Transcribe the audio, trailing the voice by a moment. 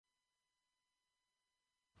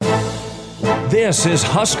This is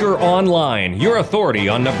Husker Online, your authority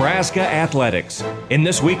on Nebraska athletics. In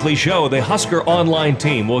this weekly show, the Husker Online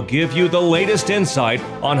team will give you the latest insight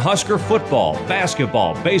on Husker football,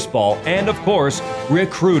 basketball, baseball, and of course,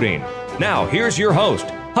 recruiting. Now, here's your host,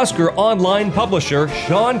 Husker Online publisher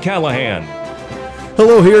Sean Callahan.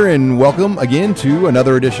 Hello here and welcome again to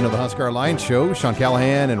another edition of the Husker Online Show. Sean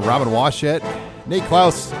Callahan and Robin Washett. Nate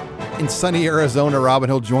Klaus in sunny Arizona. Robin,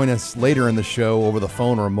 he'll join us later in the show over the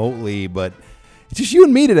phone remotely, but it's just you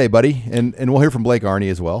and me today, buddy, and we'll hear from Blake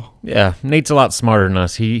Arney as well. Yeah, Nate's a lot smarter than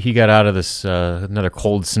us. He got out of this another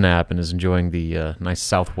cold snap and is enjoying the nice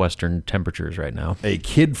southwestern temperatures right now. A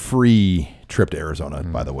kid-free trip to Arizona,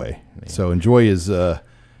 by the way. Yeah. So enjoy his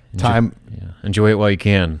time. Enjoy it while you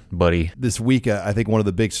can, buddy. This week, I think one of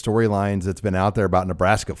the big storylines that's been out there about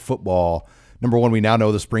Nebraska football, number one, we now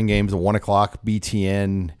know the spring game's a 1 o'clock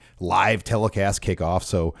BTN live telecast kickoff,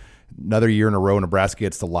 so another year in a row, Nebraska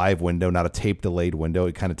gets the live window, not a tape-delayed window.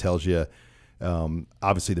 It kind of tells you,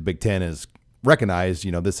 obviously, the Big Ten is recognized.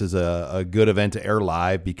 You know, this is a good event to air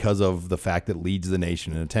live because of the fact that it leads the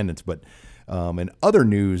nation in attendance. But in other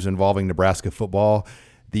news involving Nebraska football,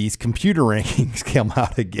 these computer rankings come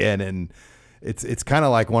out again, and it's kind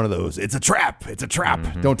of like one of those, it's a trap.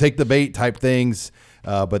 Mm-hmm. Don't take the bait type things.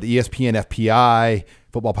 But the ESPN FPI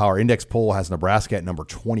Football Power Index poll has Nebraska at number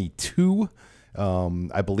 22.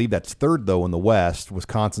 I believe that's third, though, in the West.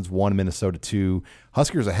 Wisconsin's 1, Minnesota 2.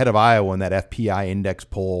 Huskers ahead of Iowa in that FPI index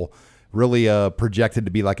poll. Really projected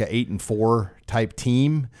to be like an 8-4 type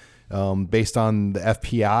team based on the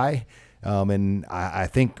FPI. And I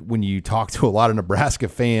think when you talk to a lot of Nebraska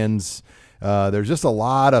fans, there's just a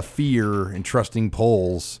lot of fear in trusting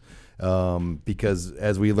polls. Because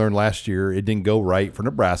as we learned last year, it didn't go right for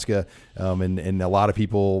Nebraska, and a lot of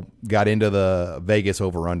people got into the Vegas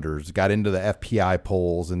over-unders, got into the FPI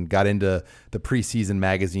polls, and got into the preseason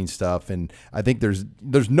magazine stuff. And I think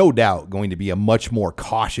there's no doubt going to be a much more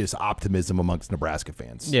cautious optimism amongst Nebraska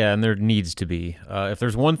fans. Yeah, and there needs to be. If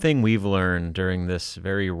there's one thing we've learned during this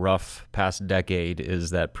very rough past decade is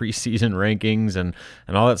that preseason rankings and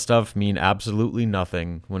all that stuff mean absolutely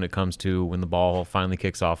nothing when it comes to when the ball finally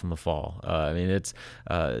kicks off in the fall. I mean, it's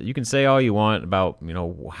you can say all you want about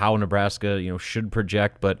how Nebraska should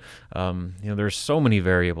project, but there's so many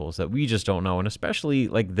variables that we just don't know, and especially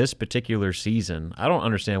like this particular season, I don't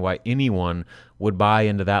understand why anyone would buy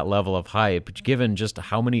into that level of hype, given just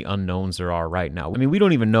how many unknowns there are right now. I mean, we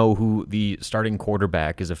don't even know who the starting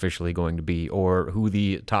quarterback is officially going to be, or who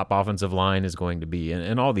the top offensive line is going to be,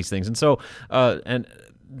 and all these things, and so and.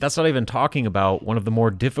 That's not even talking about one of the more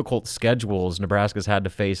difficult schedules Nebraska's had to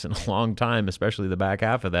face in a long time, especially the back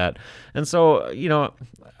half of that. And so,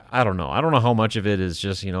 I don't know. I don't know how much of it is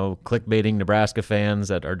just, clickbaiting Nebraska fans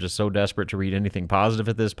that are just so desperate to read anything positive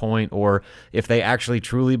at this point, or if they actually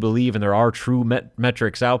truly believe, and there are true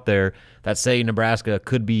metrics out there that say Nebraska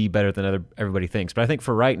could be better than everybody thinks. But I think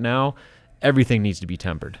for right now, everything needs to be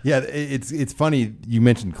tempered. Yeah, it's funny you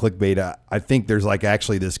mentioned clickbait. I think there's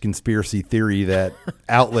actually this conspiracy theory that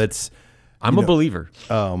outlets I'm a believer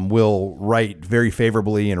will write very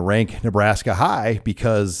favorably and rank Nebraska high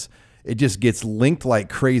because it just gets linked like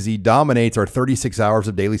crazy, dominates our 36 hours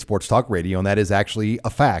of daily sports talk radio, and that is actually a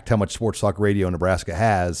fact, how much sports talk radio Nebraska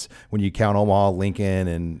has when you count Omaha, Lincoln,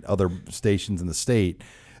 and other stations in the state.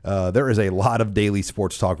 There is a lot of daily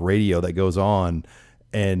sports talk radio that goes on.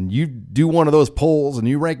 And you do one of those polls and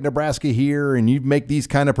you rank Nebraska here and you make these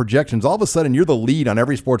kind of projections, all of a sudden you're the lead on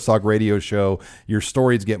every sports talk radio show. Your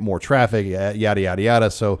stories get more traffic, yada, yada,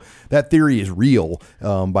 yada. So that theory is real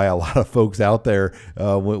by a lot of folks out there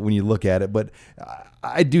when you look at it. But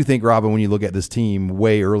I do think, Robin, when you look at this team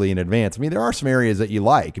way early in advance, I mean, there are some areas that you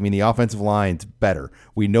like. I mean, the offensive line's better.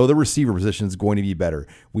 We know the receiver position is going to be better.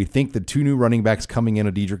 We think the 2 new running backs coming in,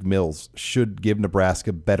 Dedrick Mills, should give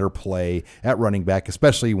Nebraska better play at running back,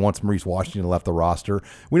 especially once Maurice Washington left the roster.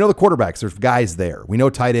 We know the quarterbacks. There's guys there. We know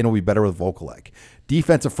tight end will be better with Vokalek.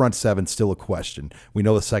 Defensive front seven, still a question. We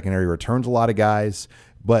know the secondary returns a lot of guys.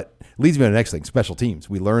 But leads me to the next thing, special teams.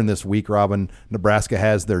 We learned this week, Robin, Nebraska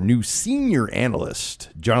has their new senior analyst,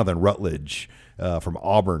 Jonathan Rutledge, from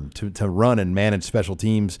Auburn, to run and manage special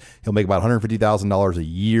teams. He'll make about $150,000 a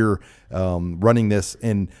year running this.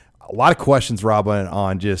 And a lot of questions, Robin,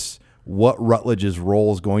 on just what Rutledge's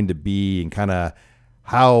role is going to be and kind of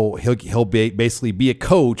how he'll basically be a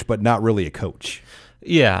coach, but not really a coach.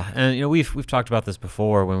 Yeah, and we've talked about this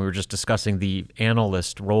before when we were just discussing the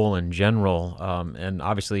analyst role in general, and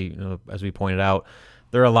obviously, as we pointed out,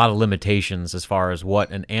 there are a lot of limitations as far as what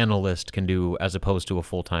an analyst can do as opposed to a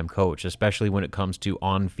full-time coach, especially when it comes to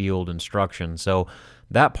on-field instruction. So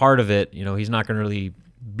that part of it, he's not going to really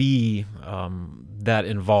be that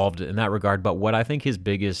involved in that regard. But what I think his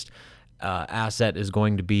biggest asset is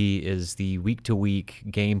going to be is the week-to-week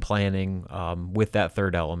game planning with that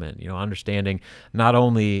third element. Understanding not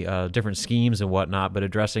only different schemes and whatnot, but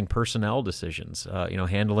addressing personnel decisions.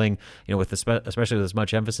 Handling with especially with as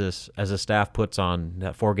much emphasis as a staff puts on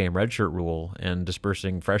that 4-game redshirt rule and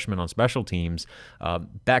dispersing freshmen on special teams.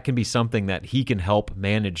 That can be something that he can help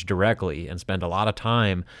manage directly and spend a lot of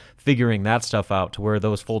time figuring that stuff out, to where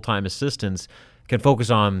those full-time assistants can focus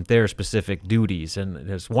on their specific duties, and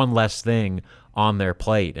there's one less thing on their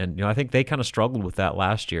plate. And I think they kind of struggled with that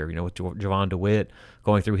last year. With Javon DeWitt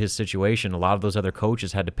going through his situation, a lot of those other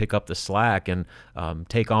coaches had to pick up the slack and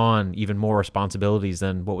take on even more responsibilities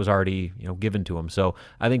than what was already given to them. So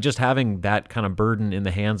I think just having that kind of burden in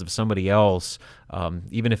the hands of somebody else,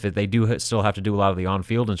 even if they do still have to do a lot of the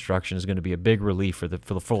on-field instruction, is going to be a big relief for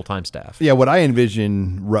the full-time staff. Yeah, what I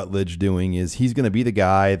envision Rutledge doing is he's going to be the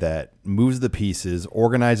guy that moves the pieces,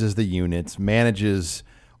 organizes the units, manages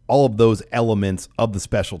all of those elements of the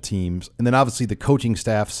special teams. And then obviously the coaching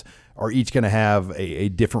staffs are each going to have a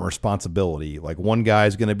different responsibility. Like one guy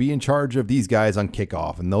is going to be in charge of these guys on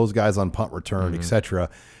kickoff and those guys on punt return, et cetera.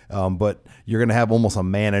 But you're going to have almost a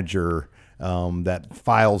manager that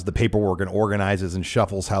files the paperwork and organizes and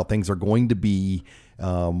shuffles how things are going to be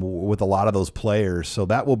with a lot of those players. So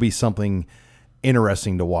that will be something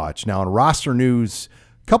interesting to watch. Now, in roster news,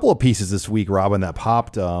 couple of pieces this week, Robin, that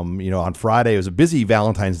popped. On Friday, it was a busy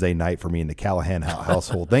Valentine's Day night for me in the Callahan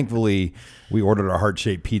household. Thankfully, we ordered a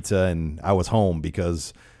heart-shaped pizza, and I was home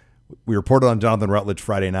because we reported on Jonathan Rutledge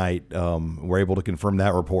Friday night. We're able to confirm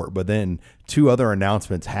that report. But then 2 other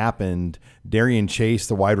announcements happened. Darian Chase,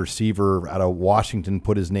 the wide receiver out of Washington,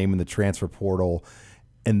 put his name in the transfer portal.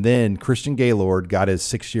 And then Christian Gaylord got his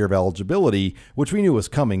 6th year of eligibility, which we knew was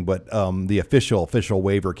coming, but the official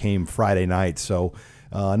waiver came Friday night. So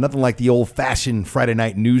nothing like the old-fashioned Friday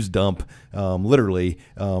night news dump, literally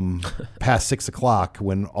past 6 o'clock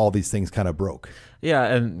when all these things kind of broke. Yeah,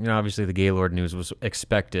 and obviously the Gaylord news was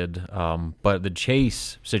expected, but the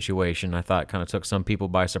Chase situation I thought kind of took some people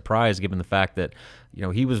by surprise, given the fact that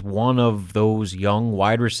he was one of those young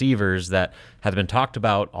wide receivers that had been talked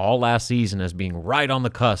about all last season as being right on the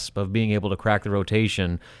cusp of being able to crack the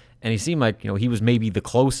rotation. And he seemed like, he was maybe the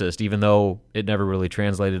closest, even though it never really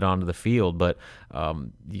translated onto the field. But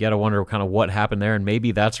you got to wonder kind of what happened there. And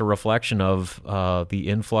maybe that's a reflection of the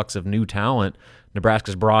influx of new talent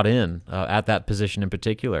Nebraska's brought in at that position in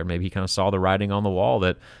particular. Maybe he kind of saw the writing on the wall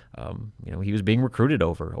that, he was being recruited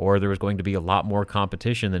over, or there was going to be a lot more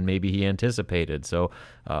competition than maybe he anticipated. So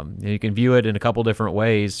you can view it in a couple different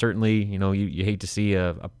ways. Certainly, you hate to see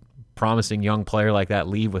a promising young player like that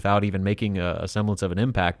leave without even making a semblance of an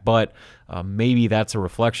impact, but maybe that's a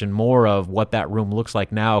reflection more of what that room looks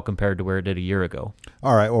like now compared to where it did a year ago.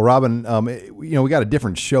 All right, well, Robin, we got a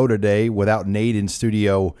different show today without Nate in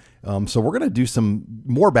studio, so we're going to do some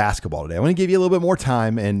more basketball today. I want to give you a little bit more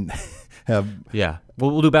time and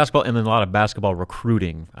we'll do basketball and then a lot of basketball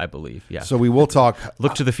recruiting, I believe. Yeah. So we will talk.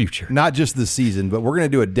 Look to the future. Not just the season, but we're going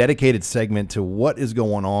to do a dedicated segment to what is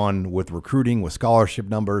going on with recruiting, with scholarship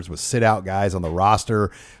numbers, with sit-out guys on the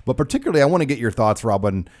roster. But particularly, I want to get your thoughts,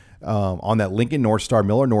 Robin, on that Lincoln North Star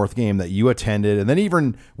Millard North game that you attended, and then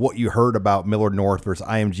even what you heard about Millard North versus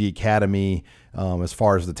IMG Academy as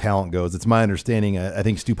far as the talent goes. It's my understanding, I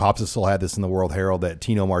think Stu Popsicle had this in the World Herald, that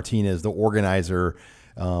Tino Martinez, the organizer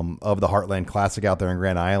of the Heartland Classic out there in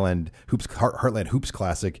Grand Island, Heartland Hoops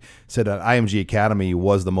Classic, said that IMG Academy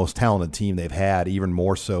was the most talented team they've had, even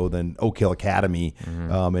more so than Oak Hill Academy.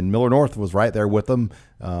 And Millard North was right there with them,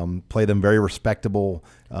 played them very respectable.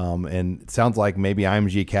 And it sounds like maybe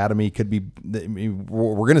IMG Academy could be,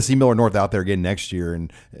 we're going to see Millard North out there again next year,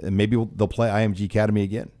 and maybe they'll play IMG Academy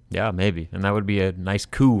again. Yeah, maybe. And that would be a nice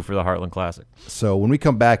coup for the Heartland Classic. So when we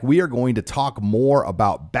come back, we are going to talk more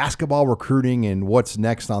about basketball recruiting and what's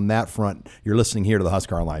next on that front. You're listening here to the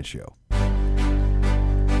Husker Online Show.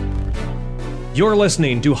 You're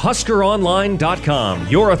listening to HuskerOnline.com,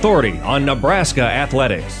 your authority on Nebraska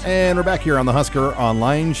athletics. And we're back here on the Husker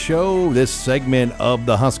Online Show. This segment of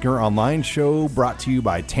the Husker Online Show brought to you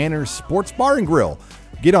by Tanner's Sports Bar and Grill.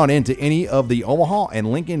 Get on into any of the Omaha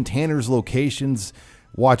and Lincoln Tanner's locations.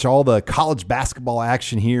 Watch all the college basketball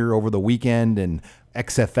action here over the weekend and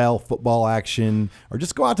XFL football action, or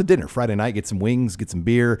just go out to dinner Friday night, get some wings, get some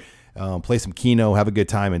beer, play some Keno, have a good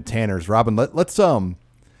time in Tanner's. Robin, let's talk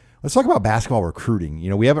about basketball recruiting.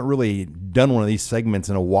 We haven't really done one of these segments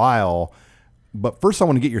in a while, but first I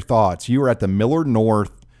want to get your thoughts. You were at the Millard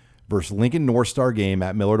North versus Lincoln North Star game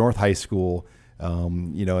at Millard North High School.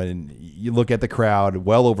 And you look at the crowd,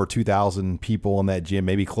 well over 2,000 people in that gym,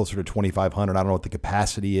 maybe closer to 2,500. I don't know what the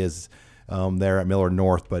capacity is there at Millard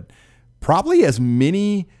North, but probably as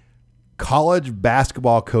many college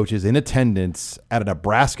basketball coaches in attendance at a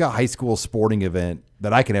Nebraska high school sporting event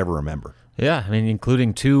that I can ever remember. Yeah, I mean,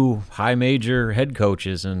 including 2 high major head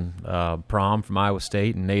coaches, and Prom from Iowa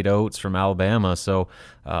State and Nate Oates from Alabama. So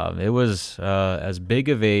it was as big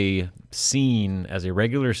of a scene as a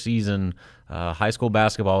regular season high school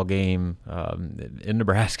basketball game in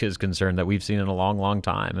Nebraska is concerned that we've seen in a long, long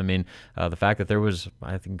time. I mean, the fact that there was,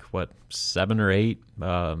 I think, 7 or 8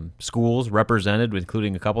 schools represented,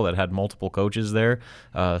 including a couple that had multiple coaches there.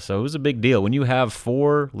 So it was a big deal. When you have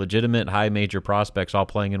 4 legitimate high major prospects all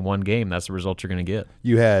playing in one game, that's the result you're going to get.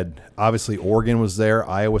 You had, obviously, Oregon was there,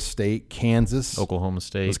 Iowa State, Kansas. Oklahoma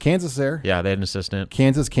State. Was Kansas there? Yeah, they had an assistant.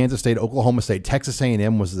 Kansas State, Oklahoma State, Texas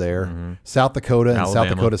A&M was there, South Dakota, and Alabama.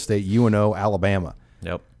 South Dakota State, UNO, Alabama.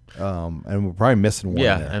 Yep. And we're probably missing one.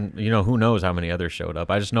 Yeah, there. and who knows how many others showed up.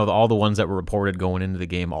 I just know that all the ones that were reported going into the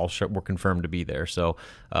game all were confirmed to be there. So,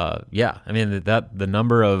 yeah, I mean, the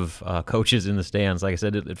number of coaches in the stands, like I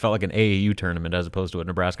said, it felt like an AAU tournament as opposed to a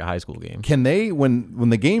Nebraska high school game. Can they, when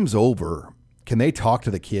the game's over, can they talk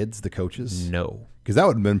to the kids, the coaches? No. Because that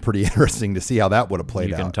would have been pretty interesting to see how that would have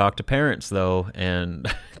played out. You can talk to parents, though, and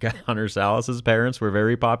Hunter Salas's parents were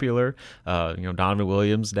very popular. Donovan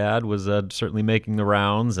Williams' dad was certainly making the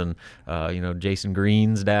rounds, and Jason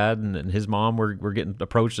Green's dad and his mom were getting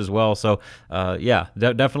approached as well. So,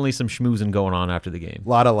 definitely some schmoozing going on after the game. A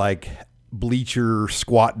lot of bleacher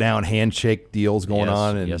squat down handshake deals going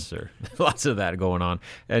on. And yes, sir. Lots of that going on.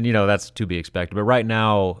 And, that's to be expected. But right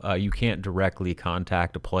now, you can't directly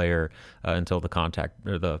contact a player until the contact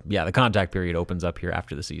period opens up here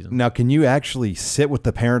after the season. Now, can you actually sit with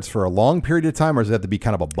the parents for a long period of time, or does it have to be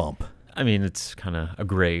kind of a bump? I mean, it's kind of a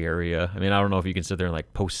gray area. I mean, I don't know if you can sit there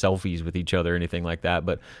and post selfies with each other or anything like that,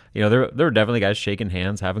 but there are definitely guys shaking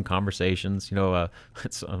hands, having conversations.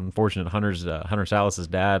 It's unfortunate. Hunter Salas's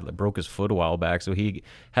dad broke his foot a while back, so he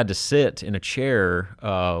had to sit in a chair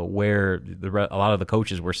where a lot of the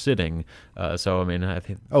coaches were sitting. So I mean, I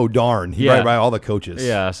think. Oh darn! Right by all the coaches.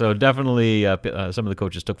 Yeah. So definitely, some of the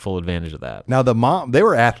coaches took full advantage of that. Now the mom, they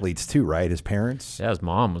were athletes too, right? His parents. Yeah, his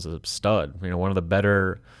mom was a stud. One of the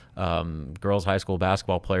better girls high school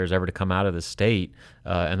basketball players ever to come out of the state,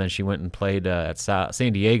 and then she went and played at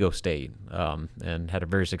San Diego State and had a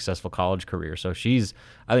very successful college career. So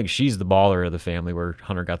I think she's the baller of the family, where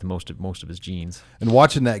Hunter got the most of his genes. And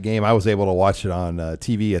watching that game, I was able to watch it on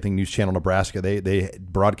TV. I think News Channel Nebraska, they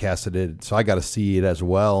broadcasted it, so I got to see it as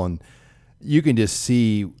well. And you can just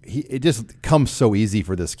see it just comes so easy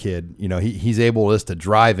for this kid. He's able just to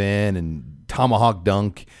drive in and tomahawk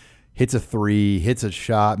dunk. Hits a 3, hits a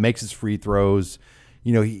shot, makes his free throws.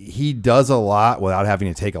 He does a lot without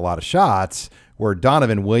having to take a lot of shots, where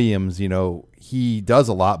Donovan Williams, he does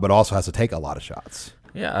a lot, but also has to take a lot of shots.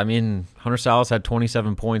 Yeah, I mean, Hunter Salas had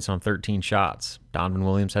 27 points on 13 shots. Donovan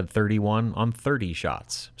Williams had 31 on 30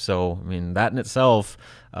 shots. So, I mean, that in itself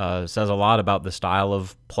says a lot about the style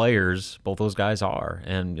of players both those guys are.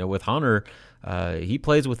 And with Hunter, he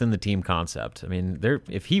plays within the team concept. I mean,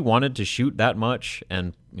 if he wanted to shoot that much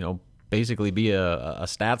and, basically be a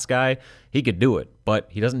stats guy, he could do it, but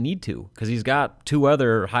he doesn't need to, because he's got 2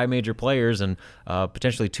 other high major players and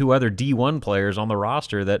potentially 2 other D1 players on the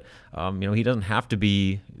roster that he doesn't have to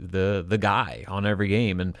be the guy on every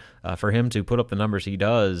game. And for him to put up the numbers he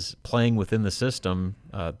does playing within the system,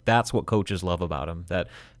 that's what coaches love about him. That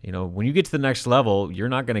when you get to the next level, you're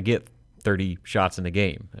not going to get 30 shots in a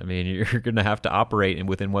game. I mean, you're going to have to operate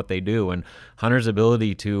within what they do. And Hunter's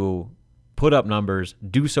ability to put up numbers,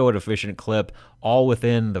 do so at an efficient clip, all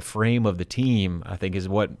within the frame of the team, I think is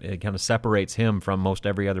what kind of separates him from most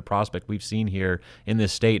every other prospect we've seen here in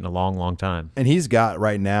this state in a long, long time. And he's got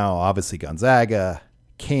right now, obviously, Gonzaga,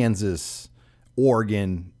 Kansas,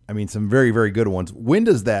 Oregon. I mean, some very, very good ones. When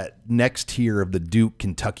does that next tier of the Duke,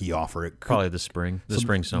 Kentucky offer? Probably the spring,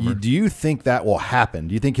 summer. Do you think that will happen?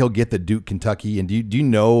 Do you think he'll get the Duke, Kentucky? And do you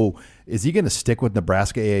know, is he going to stick with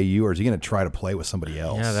Nebraska AAU, or is he going to try to play with somebody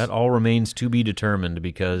else? Yeah, that all remains to be determined,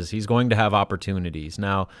 because he's going to have opportunities.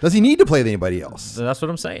 Now, does he need to play with anybody else? That's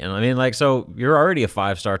what I'm saying. I mean, so you're already a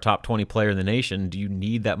 5-star top 20 player in the nation. Do you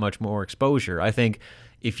need that much more exposure? I think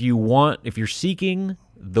if you're seeking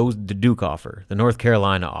the Duke offer, the North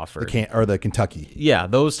Carolina offer, or the Kentucky. Yeah,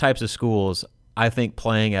 those types of schools, I think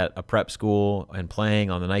playing at a prep school and playing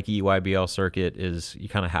on the Nike EYBL circuit is, you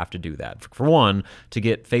kind of have to do that. For one, to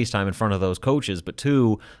get face time in front of those coaches, but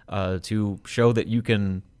two, to show that you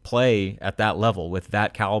can play at that level with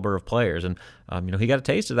that caliber of players. And he got a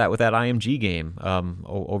taste of that with that IMG game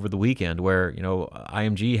over the weekend, where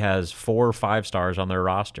IMG has 4 or 5 stars on their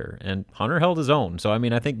roster, and Hunter held his own. So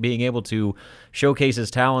I think being able to showcase his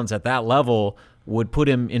talents at that level would put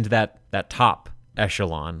him into that top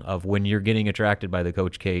echelon of when you're getting attracted by the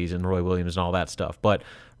Coach K's and Roy Williams and all that stuff. But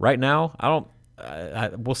right now,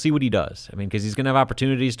 we'll see what he does. Because he's going to have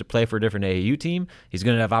opportunities to play for a different AAU team. He's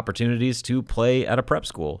going to have opportunities to play at a prep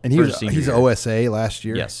school. And he's OSA last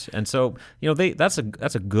year. Yes, and so that's a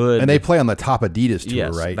good. And they play on the top Adidas tour,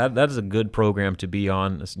 yes, right? That is a good program to be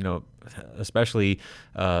on. Especially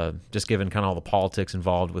just given kind of all the politics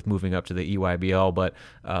involved with moving up to the EYBL, but.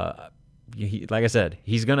 Like I said,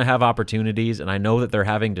 he's going to have opportunities, and I know that they're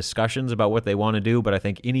having discussions about what they want to do, but I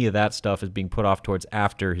think any of that stuff is being put off towards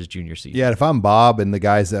after his junior season. Yeah, if I'm Bob and the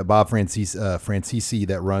guys that Bob Francisi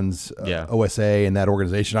that runs OSA and that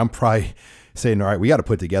organization, I'm probably saying, all right, we got to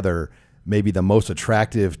put together maybe the most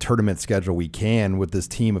attractive tournament schedule we can with this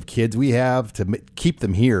team of kids we have to keep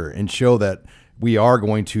them here and show that we are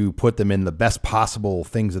going to put them in the best possible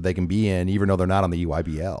things that they can be in, even though they're not on the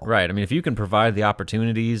EYBL. Right. If you can provide the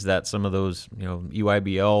opportunities that some of those,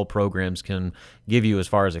 EYBL programs can give you as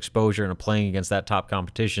far as exposure and playing against that top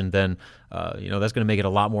competition, then, that's going to make it a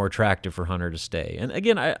lot more attractive for Hunter to stay. And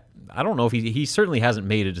again, I don't know if he certainly hasn't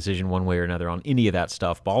made a decision one way or another on any of that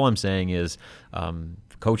stuff. But all I'm saying is,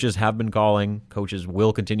 coaches have been calling. Coaches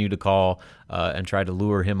will continue to call and try to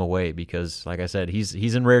lure him away because, like I said,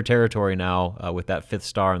 he's in rare territory now with that 5th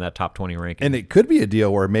star in that top 20 ranking. And it could be a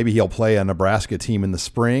deal where maybe he'll play a Nebraska team in the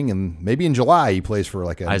spring, and maybe in July he plays for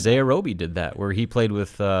Isaiah Roby did that, where he played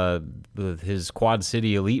with his Quad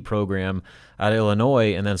City Elite program out of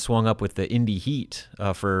Illinois, and then swung up with the Indy Heat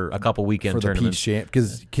for a couple weekend tournaments. For the Peach Champ,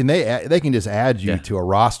 because they can just add you to a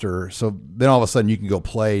roster, so then all of a sudden you can go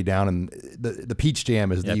play down in the Peach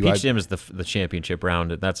Jam is Peach Jam is the championship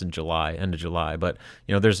round, and that's in July, end of July. But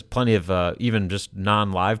there's plenty of even just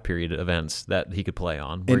non-live period events that he could play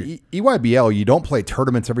on. In EYBL, you don't play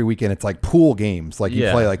tournaments every weekend. It's like pool games. Like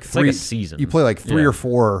you play like 3 like a season. You play like 3 or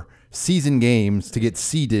 4 season games to get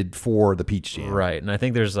seeded for the Peach Jam. Right, and I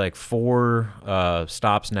think there's like 4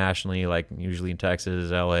 stops nationally, like usually in Texas,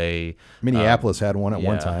 LA. Minneapolis had one at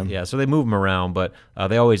one time. Yeah, so they move them around, but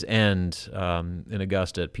they always end in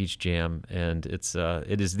Augusta at Peach Jam, and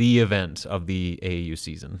it is the event of the AAU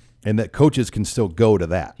season. And that coaches can still go to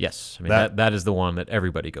that. Yes, that is the one that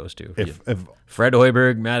everybody goes to. If Fred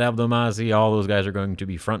Hoiberg, Matt Abdelmazi, all those guys are going to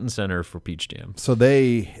be front and center for Peach Jam. So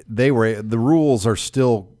the rules are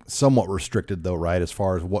still somewhat restricted though, right, as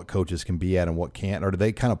far as what coaches can be at and what can't, or do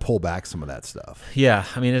they kind of pull back some of that stuff? Yeah,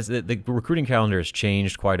 the recruiting calendar has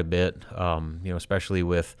changed quite a bit, especially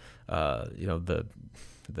with the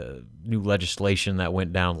new legislation that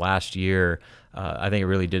went down last year. I think it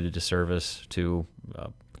really did a disservice to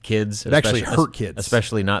kids. It actually hurt kids,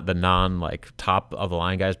 especially not the top of the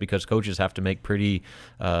line guys, because coaches have to make pretty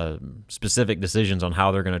specific decisions on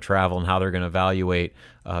how they're going to travel and how they're going to evaluate,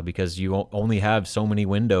 because you only have so many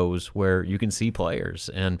windows where you can see players,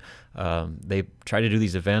 and they try to do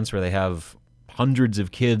these events where they have hundreds of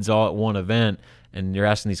kids all at one event, and you're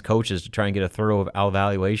asking these coaches to try and get a thorough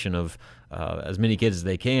evaluation of as many kids as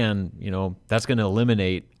they can. That's going to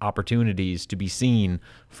eliminate opportunities to be seen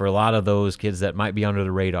for a lot of those kids that might be under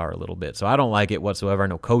the radar a little bit. So I don't like it whatsoever. I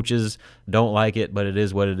know coaches don't like it, but it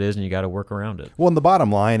is what it is, and you got to work around it. Well, and the bottom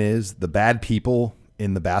line is the bad people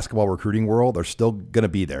in the basketball recruiting world are still going to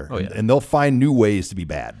be there, and they'll find new ways to be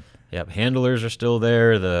bad. Yep, handlers are still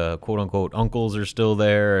there, the quote-unquote uncles are still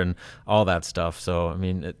there, and all that stuff. So,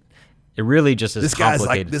 it really just is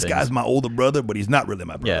complicated. This guy's my older brother, but he's not really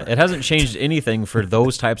my brother. Yeah, it hasn't changed anything for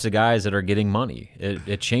those types of guys that are getting money.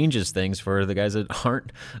 It changes things for the guys that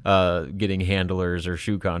aren't getting handlers or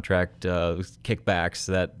shoe contract kickbacks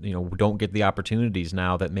that don't get the opportunities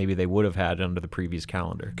now that maybe they would have had under the previous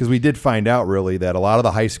calendar. Because we did find out really that a lot of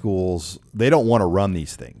the high schools, they don't want to run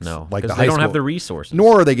these things. No, because they don't have the resources.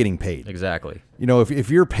 Nor are they getting paid. Exactly. If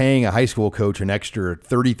you're paying a high school coach an extra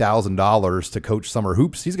 $30,000 to coach summer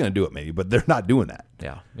hoops, he's going to do it maybe, but they're not doing that.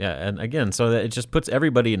 Yeah, and again, so that it just puts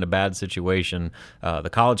everybody in a bad situation. The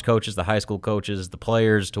college coaches, the high school coaches, the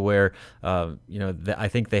players, to where I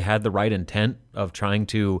think they had the right intent of trying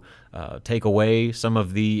to take away some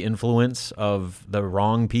of the influence of the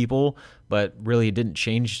wrong people, but really it didn't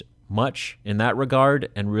change much in that regard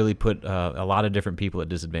and really put a lot of different people at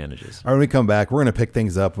disadvantages. All right, when we come back, we're going to pick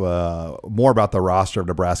things up more about the roster of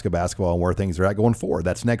Nebraska basketball and where things are at going forward.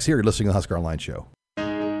 That's next here. You're listening to the Husker Online Show.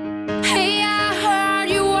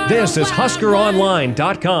 This is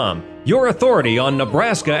HuskerOnline.com, your authority on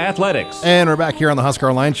Nebraska athletics. And we're back here on the Husker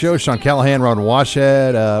Online Show. Sean Callahan, Robin Washed.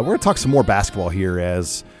 We're going to talk some more basketball here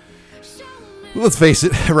as, let's face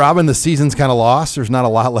it, Robin, the season's kind of lost. There's not a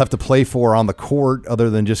lot left to play for on the court other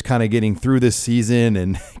than just kind of getting through this season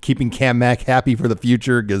and keeping Cam Mack happy for the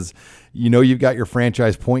future because you know you've got your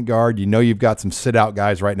franchise point guard. You know you've got some sit-out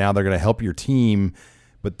guys right now that are going to help your team.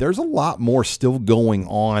 But there's a lot more still going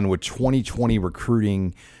on with 2020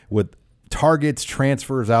 recruiting, with targets,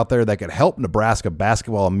 transfers out there that could help Nebraska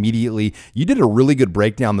basketball immediately. You did a really good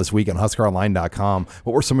breakdown this week on HuskerOnline.com.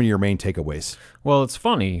 What were some of your main takeaways? Well, it's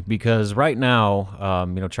funny because right now,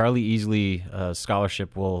 Charlie Easley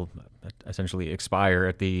scholarship will essentially expire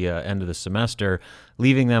at the end of the semester,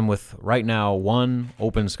 leaving them with right now one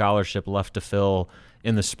open scholarship left to fill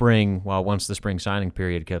in the spring, once the spring signing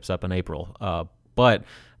period kicks up in April. But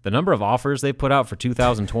the number of offers they put out for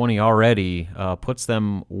 2020 already puts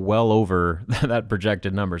them well over that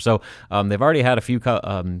projected number. So they've already had a few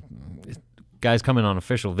guys come in on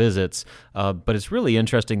official visits, but it's really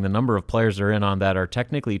interesting the number of players they're in on that are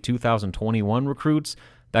technically 2021 recruits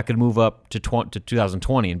that could move up to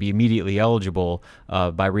 2020 and be immediately eligible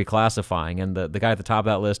by reclassifying. And the guy at the top of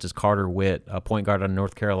that list is Carter Witt, a point guard out of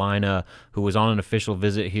North Carolina, who was on an official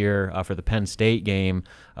visit here for the Penn State game.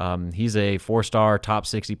 He's a 4-star top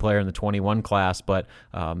 60 player in the 21 class, but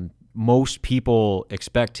most people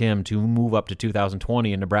expect him to move up to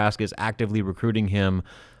 2020, and Nebraska is actively recruiting him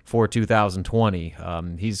for 2020.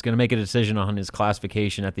 He's going to make a decision on his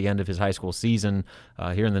classification at the end of his high school season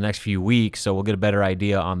here in the next few weeks, so we'll get a better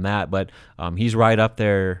idea on that. But he's right up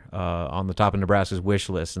there on the top of Nebraska's wish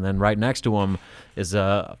list. And then right next to him is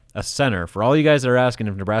a center. For all you guys that are asking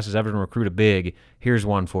if Nebraska's ever going to recruit a big, here's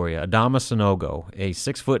one for you. Adama Sanogo, a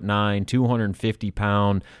 6'9",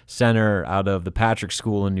 250-pound center out of the Patrick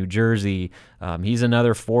School in New Jersey. He's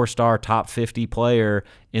another 4-star top 50 player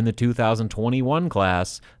in the 2021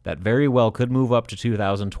 class that very well could move up to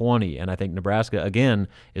 2020. And I think Nebraska, again,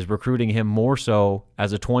 is recruiting him more so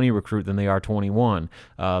as a 20 recruit than they are 21.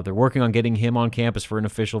 They're working on getting him on campus for an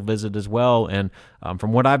official visit as well. And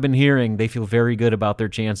from what I've been hearing, they feel very good about their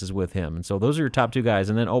chances with him. And so those are your top two guys.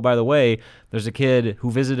 And then, oh, by the way, there's a kid who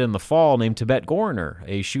visited in the fall named Tibet Gorner,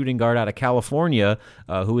 a shooting guard out of California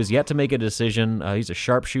who is yet to make a decision. He's a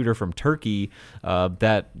sharpshooter from Turkey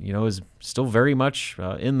that, is still very much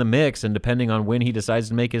in the mix. And depending on when he decides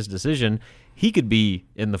to make his decision, he could be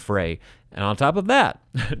in the fray. And on top of that,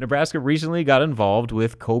 Nebraska recently got involved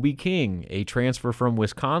with Kobe King, a transfer from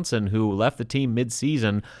Wisconsin who left the team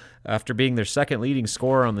mid-season after being their second leading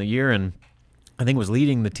scorer on the year and I think was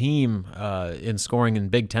leading the team in scoring in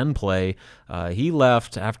Big Ten play. He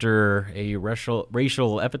left after a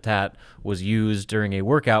racial epithet was used during a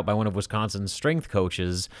workout by one of Wisconsin's strength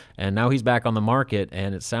coaches, and now he's back on the market,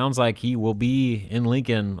 and it sounds like he will be in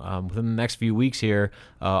Lincoln within the next few weeks here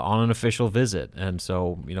on an official visit. And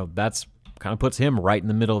so, that's kind of puts him right in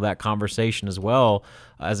the middle of that conversation as well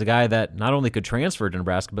as a guy that not only could transfer to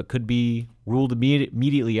Nebraska, but could be ruled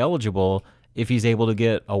immediately eligible if he's able to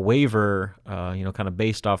get a waiver, kind of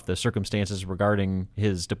based off the circumstances regarding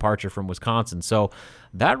his departure from Wisconsin. So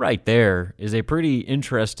that right there is a pretty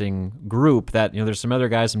interesting group that, there's some other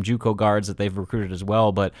guys, some JUCO guards that they've recruited as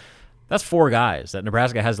well, but that's 4 guys that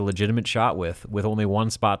Nebraska has a legitimate shot with only one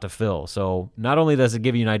spot to fill. So not only does it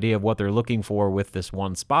give you an idea of what they're looking for with this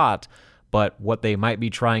one spot, but what they might be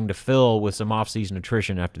trying to fill with some offseason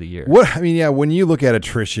attrition after the year. When you look at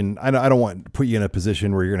attrition, I don't want to put you in a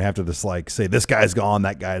position where you're going to have to just say this guy's gone,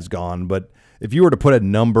 that guy's gone. But if you were to put a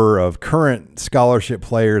number of current scholarship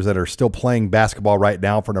players that are still playing basketball right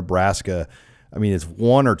now for Nebraska, is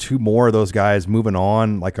 1 or 2 more of those guys moving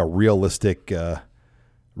on like a realistic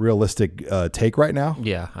take right now?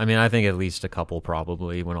 Yeah, I think at least a couple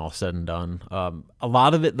probably when all said and done. A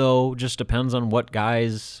lot of it, though, just depends on what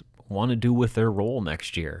guys want to do with their role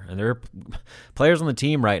next year. And there are players on the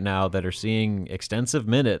team right now that are seeing extensive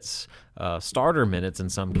minutes, starter minutes in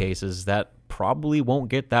some cases, that probably won't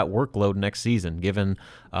get that workload next season, given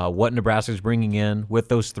what Nebraska's bringing in with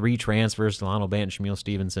those 3 transfers, Delano Banton, Shamil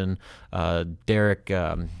Stevenson, Derek,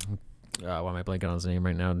 why am I blanking on his name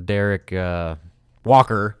right now? Derek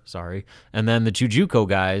Walker, and then the 2 JUCO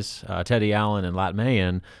guys, Teddy Allen and Lat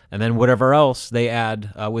Mayen, and then whatever else they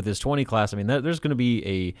add with this 20 class. There's going to be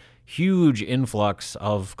a huge influx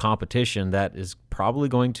of competition that is probably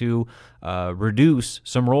going to reduce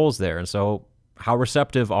some roles there. And so how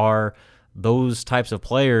receptive are those types of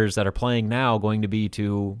players that are playing now going to be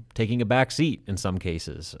to taking a back seat in some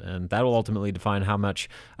cases. And that will ultimately define how much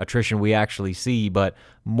attrition we actually see. But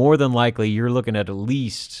more than likely, you're looking at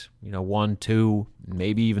least 1, 2,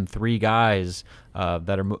 maybe even 3 guys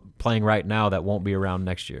that are playing right now that won't be around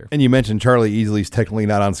next year. And you mentioned Charlie Easley's technically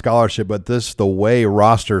not on scholarship, but the way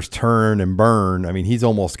rosters turn and burn, I mean, he's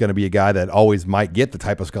almost going to be a guy that always might get the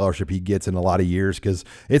type of scholarship he gets in a lot of years because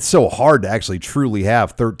it's so hard to actually truly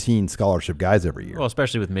have 13 scholarship guys every year. Well,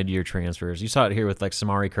 especially with mid-year transfers. You saw it here with like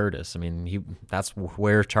Samari Curtis. I mean, that's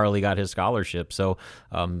where Charlie got his scholarship. So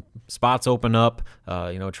spots open up.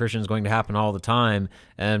 Attrition is going to happen all the time.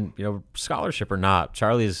 And, scholarship or not,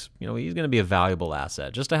 Charlie's, he's going to be a valuable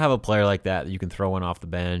asset. Just to have a player like that you can throw in off the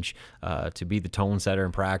bench, to be the tone setter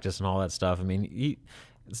in practice and all that stuff. I mean,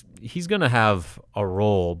 he's going to have a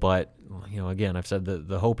role, but, again, I've said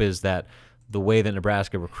the hope is that the way that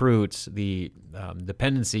Nebraska recruits, the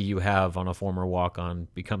dependency you have on a former walk-on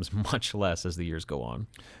becomes much less as the years go on.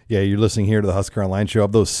 Yeah, you're listening here to the Husker Online Show.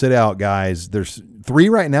 Of those sit-out guys, there's 3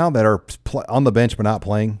 right now that are on the bench but not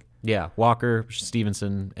playing. Yeah, Walker,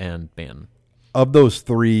 Stevenson, and Banton. Of those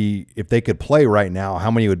 3, if they could play right now,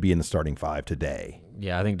 how many would be in the starting 5 today?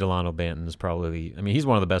 Yeah, I think Delano Banton is probably – he's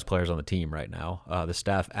one of the best players on the team right now. The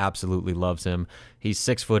staff absolutely loves him. He's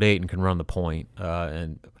 6'8" and can run the point.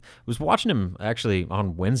 And I was watching him actually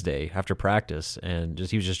on Wednesday after practice, and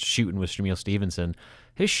he was just shooting with Shamil Stevenson.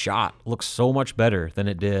 His shot looks so much better than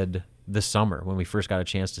it did this summer when we first got a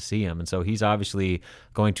chance to see him. And so he's obviously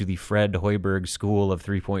going to the Fred Hoiberg School of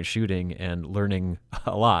three-point shooting and learning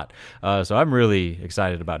a lot. So I'm really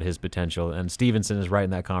excited about his potential. And Stevenson is right in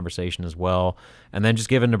that conversation as well. And then just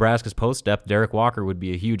given Nebraska's post depth, Derek Walker would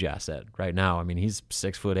be a huge asset right now. I mean, he's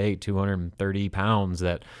 6'8", 230 pounds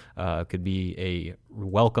that could be a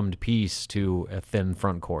welcomed piece to a thin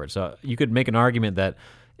front court. So you could make an argument that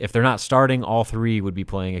if they're not starting, all 3 would be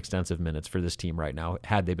playing extensive minutes for this team right now,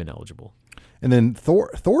 had they been eligible. And then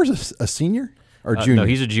Thor's a senior or junior? No,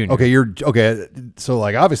 he's a junior. Okay. So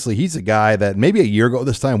like obviously he's a guy that maybe a year ago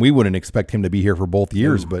this time we wouldn't expect him to be here for both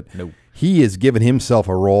years, but he has given himself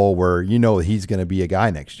a role where he's going to be a guy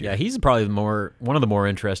next year. Yeah, he's probably one of the more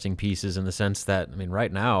interesting pieces in the sense that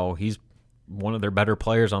right now he's one of their better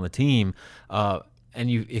players on the team. And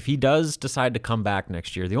if he does decide to come back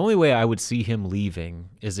next year, the only way I would see him leaving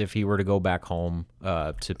is if he were to go back home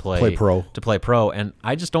to play pro. And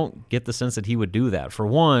I just don't get the sense that he would do that. For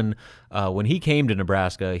one, when he came to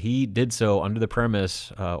Nebraska, he did so under the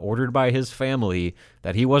premise ordered by his family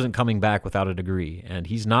that he wasn't coming back without a degree, and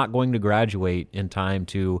he's not going to graduate in time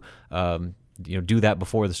to do that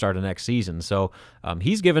before the start of next season. So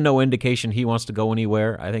he's given no indication he wants to go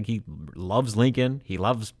anywhere. I think he loves Lincoln. He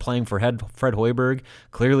loves playing for Fred Hoiberg.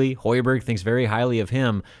 Clearly, Hoiberg thinks very highly of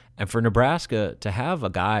him. And for Nebraska to have a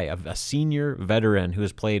guy, a senior veteran who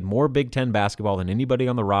has played more Big Ten basketball than anybody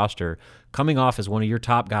on the roster, coming off as one of your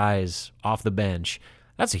top guys off the bench,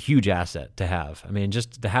 that's a huge asset to have.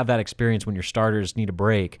 Just to have that experience when your starters need a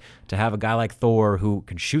break, to have a guy like Thor who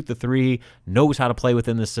can shoot the 3, knows how to play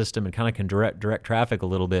within the system, and kind of can direct traffic a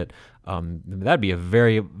little bit, that'd be a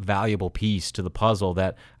very valuable piece to the puzzle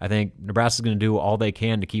that I think Nebraska's going to do all they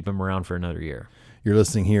can to keep him around for another year. You're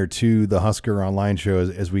listening here to the Husker Online Show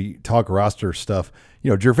as we talk roster stuff.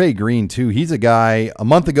 Jervay Green, too, he's a guy, a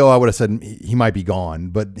month ago I would have said he might be gone,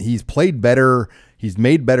 but he's played better. He's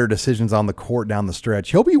made better decisions on the court down the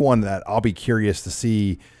stretch. He'll be one that I'll be curious to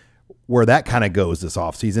see where that kind of goes this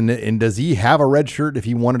offseason. And does he have a red shirt if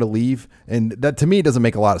he wanted to leave? And that, to me, doesn't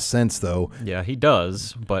make a lot of sense, though. Yeah, he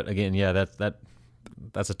does. But, again,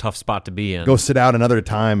 that's a tough spot to be in. Go sit out another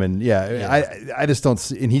time, and I just don't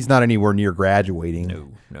see, and he's not anywhere near graduating.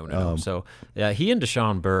 No. So he and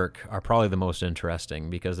Deshaun Burke are probably the most interesting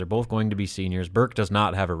because they're both going to be seniors. Burke does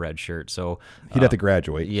not have a red shirt, so he'd have to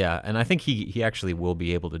graduate. Yeah, and I think he actually will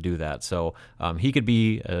be able to do that. So he could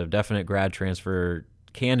be a definite grad transfer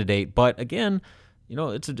candidate, but again,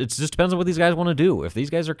 it just depends on what these guys want to do. If these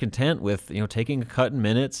guys are content with taking a cut in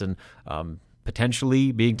minutes and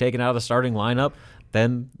potentially being taken out of the starting lineup,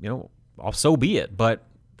 then so be it. But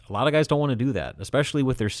a lot of guys don't want to do that, especially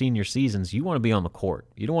with their senior seasons. You want to be on the court.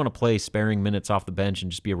 You don't want to play sparing minutes off the bench and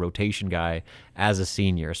just be a rotation guy as a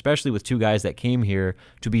senior, especially with 2 guys that came here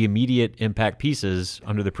to be immediate impact pieces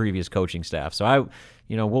under the previous coaching staff. So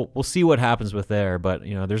we'll see what happens with there, but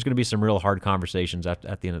there's going to be some real hard conversations at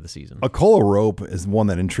the end of the season. Akola Rope is one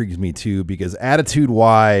that intrigues me too because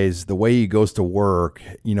attitude-wise, the way he goes to work,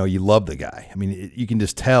 you love the guy. You can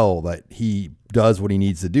just tell that he does what he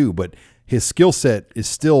needs to do, but his skill set is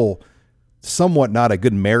still somewhat not a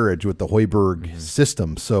good marriage with the Hoiberg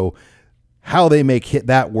system. So how they make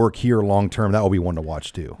that work here long term, that will be one to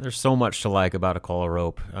watch too. There's so much to like about Akala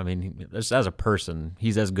Rope. I mean, just as a person,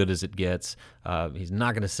 he's as good as it gets. He's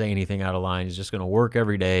not going to say anything out of line. He's just going to work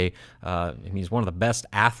every day. And he's one of the best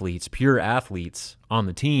athletes, pure athletes on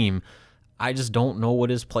the team. I just don't know what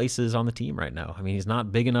his place is on the team right now. I mean, he's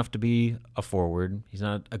not big enough to be a forward. He's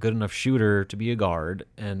not a good enough shooter to be a guard.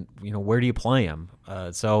 And, where do you play him?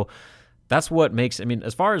 So that's what makes,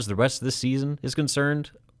 as far as the rest of this season is concerned,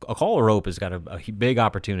 Akala Rope has got a big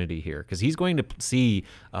opportunity here because he's going to see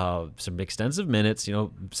some extensive minutes,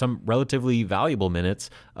 some relatively valuable minutes,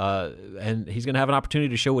 and he's going to have an opportunity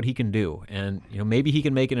to show what he can do. And maybe he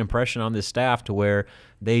can make an impression on this staff to where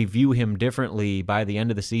they view him differently by the end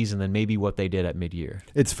of the season than maybe what they did at mid-year.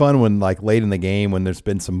 It's fun when, like, late in the game, when there's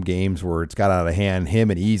been some games where it's got out of hand, him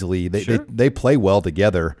and Easley, they play well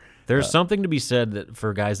together. There's something to be said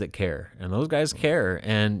for guys that care, and those guys care.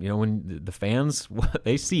 And when the fans,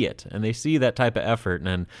 they see it, and they see that type of effort.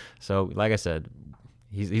 And so, like I said,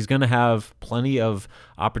 he's going to have plenty of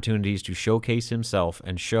opportunities to showcase himself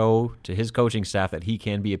and show to his coaching staff that he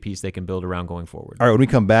can be a piece they can build around going forward. All right, when we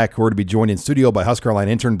come back, we're to be joined in studio by Husker Online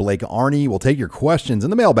intern Blake Arney. We'll take your questions in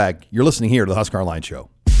the mailbag. You're listening here to the Husker Online Show.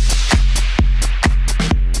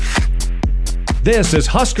 This is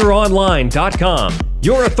HuskerOnline.com,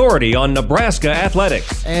 your authority on Nebraska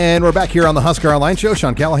athletics. And we're back here on the Husker Online Show.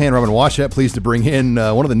 Sean Callahan, Robin Washut, pleased to bring in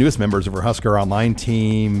one of the newest members of our Husker Online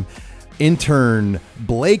team, intern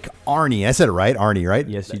Blake Arney. I said it right, Arney, right?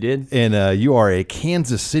 Yes, you did. And you are a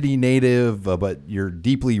Kansas City native, but you're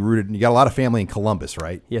deeply rooted, and you got a lot of family in Columbus,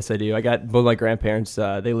 right? Yes, I do. I got both my grandparents.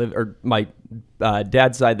 My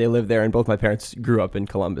dad's side, they live there, and both my parents grew up in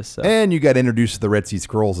Columbus. So. And you got introduced to the Red Sea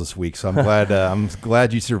Scrolls this week, so I'm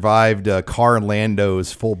glad you survived Carr and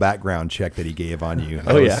Lando's full background check that he gave on you.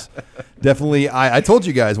 That definitely. I told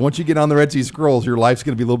you guys, once you get on the Red Sea Scrolls, your life's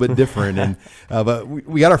going to be a little bit different. And but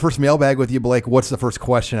we got our first mailbag with you, Blake. What's the first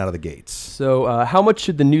question out of the gates? So how much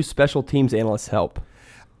should the new special teams analysts help?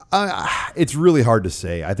 It's really hard to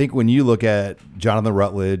say. I think when you look at Jonathan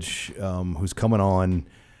Rutledge, who's coming on,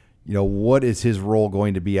 what is his role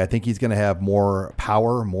going to be? I think he's going to have more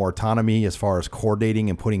power, more autonomy as far as coordinating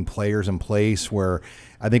and putting players in place, where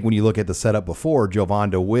I think when you look at the setup before,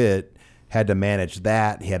 Jovan DeWitt had to manage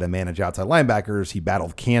that. He had to manage outside linebackers. He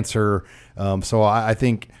battled cancer. So I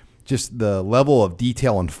think just the level of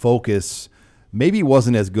detail and focus maybe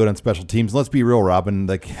wasn't as good on special teams. Let's be real, Robin.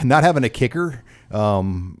 Like, not having a kicker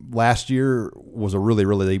last year was a really,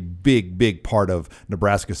 really big part of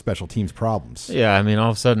Nebraska's special teams problems. Yeah, all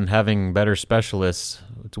of a sudden having better specialists,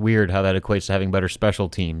 it's weird how that equates to having better special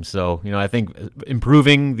teams. So, I think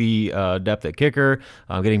improving the depth at kicker,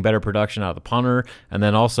 getting better production out of the punter, and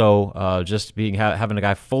then also just having a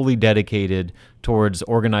guy fully dedicated towards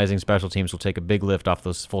organizing special teams will take a big lift off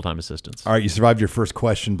those full-time assistants. All right, you survived your first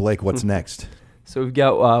question, Blake. What's next? So we've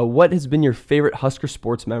got what has been your favorite Husker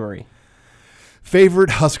sports memory? Favorite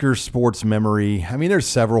Husker sports memory? There's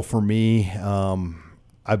several for me.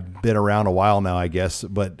 I've been around a while now, I guess,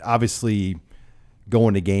 but obviously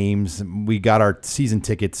going to games. We got our season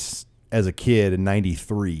tickets as a kid in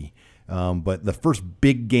 '93, but the first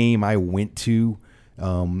big game I went to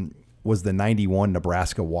was the '91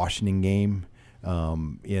 Nebraska-Washington game.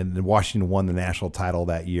 And Washington won the national title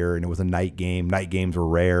that year, and it was a night game. Night games were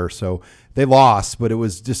rare, so they lost, but it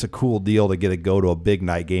was just a cool deal to get to go to a big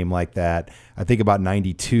night game like that. I think about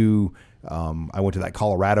 '92. I went to that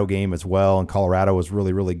Colorado game as well, and Colorado was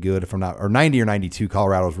really, really good. If I'm not, or 90 or 92,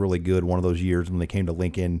 Colorado was really good one of those years when they came to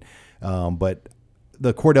Lincoln. But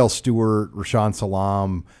the Cordell Stewart, Rashawn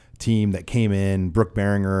Salam team that came in, Brooke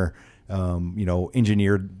Behringer,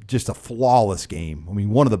 engineered just a flawless game.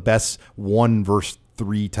 One of the best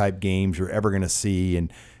 1-versus-3 type games you're ever going to see.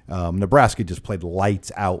 And Nebraska just played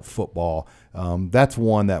lights out football. That's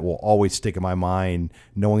one that will always stick in my mind,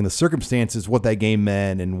 knowing the circumstances, what that game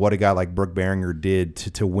meant, and what a guy like Brooke Behringer did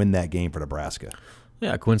to win that game for Nebraska.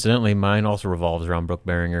 Yeah, coincidentally, mine also revolves around Brooke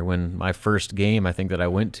Behringer. When my first game, I think that I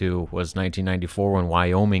went to was 1994 when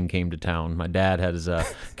Wyoming came to town. My dad had his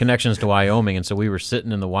connections to Wyoming, and so we were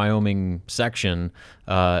sitting in the Wyoming section,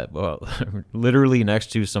 literally next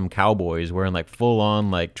to some cowboys wearing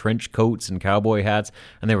full-on trench coats and cowboy hats,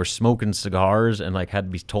 and they were smoking cigars and had to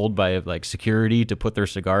be told by security to put their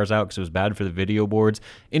cigars out because it was bad for the video boards.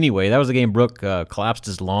 Anyway, that was a game Brooke collapsed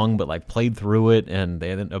his lung, but played through it, and they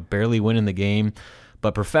ended up barely winning the game.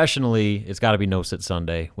 But professionally, it's got to be No Sit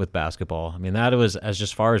Sunday with basketball. I mean, that was, as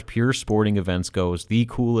just far as pure sporting events goes, the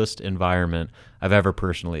coolest environment I've ever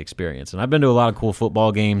personally experienced. And I've been to a lot of cool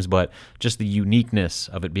football games, but just the uniqueness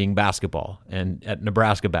of it being basketball and at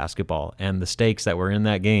Nebraska basketball and the stakes that were in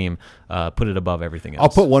that game put it above everything else.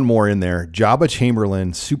 I'll put one more in there. Jabba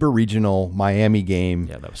Chamberlain, Super Regional Miami game.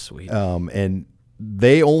 Yeah, that was sweet. And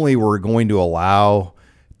they only were going to allow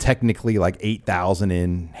technically like 8,000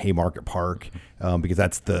 in Haymarket Park because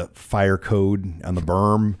that's the fire code on the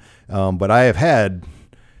berm. But I have had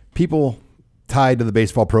people tied to the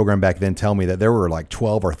baseball program back then tell me that there were like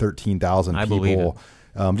 12 or 13,000 people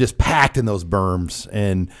just packed in those berms.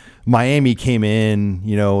 And Miami came in,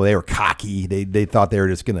 you know, they were cocky. They thought they were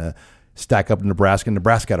just going to stack up Nebraska.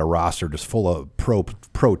 Nebraska had a roster just full of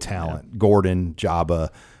pro talent. Yeah. Gordon, Jabba,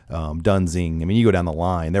 Dunzing. I mean, you go down the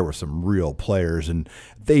line, there were some real players, and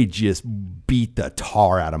they just beat the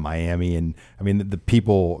tar out of Miami. And I mean, the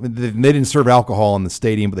people, they didn't serve alcohol in the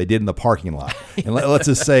stadium, but they did in the parking lot. And let's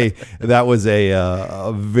just say that was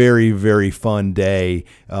a very, very fun day,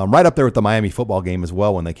 right up there with the Miami football game as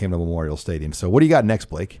well when they came to Memorial Stadium. So what do you got next,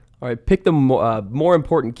 Blake? All right, pick the more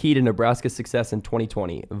important key to Nebraska's success in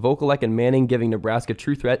 2020. Vokalek and Manning giving Nebraska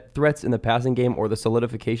true threats in the passing game or the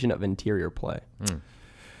solidification of interior play.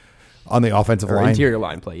 On the offensive line? Interior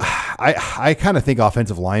line play, yeah. I kind of think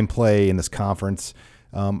offensive line play in this conference,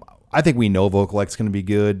 I think we know Vokalek's going to be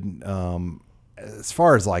good. As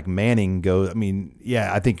far as like Manning goes, I mean,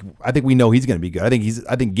 yeah, I think we know he's going to be good.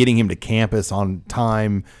 I think getting him to campus on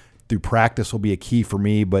time through practice will be a key for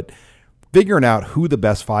me, but figuring out who the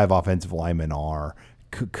best 5 offensive linemen are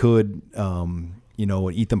could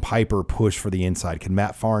Ethan Piper push for the inside? Can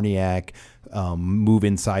Matt Farniak move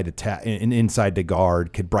inside to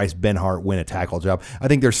guard? Could Bryce Benhart win a tackle job? I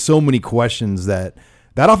think there's so many questions that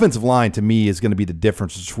offensive line to me is going to be the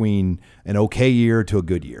difference between an okay year to a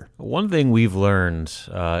good year. One thing we've learned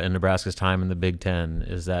in Nebraska's time in the Big Ten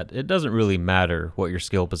is that it doesn't really matter what your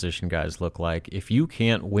skill position guys look like. If you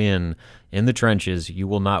can't win in the trenches, you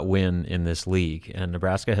will not win in this league. And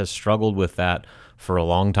Nebraska has struggled with that for a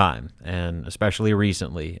long time, and especially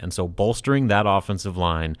recently. And so bolstering that offensive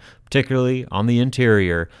line, particularly on the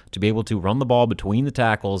interior, to be able to run the ball between the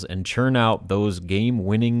tackles and churn out those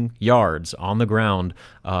game-winning yards on the ground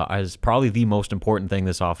is probably the most important thing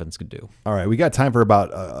this offense could do. All right, we got time for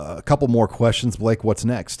about a couple more questions. Blake, what's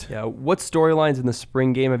next? Yeah, what storylines in the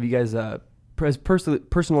spring game have you guys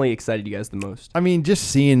personally excited you guys the most? I mean, just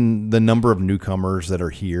seeing the number of newcomers that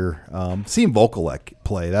are here, seeing Vokalek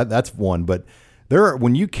play, that's one, but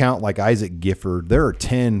when you count like Isaac Gifford, there are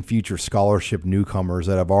 10 future scholarship newcomers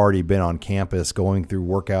that have already been on campus going through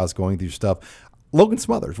workouts, going through stuff. Logan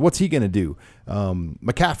Smothers, what's he going to do?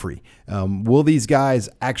 McCaffrey, will these guys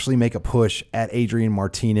actually make a push at Adrian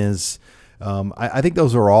Martinez? I think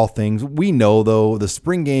those are all things. We know, though, the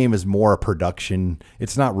spring game is more a production.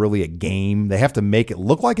 It's not really a game. They have to make it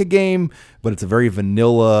look like a game, but it's a very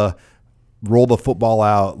vanilla, roll the football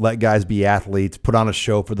out, let guys be athletes, put on a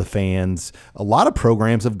show for the fans. A lot of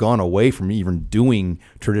programs have gone away from even doing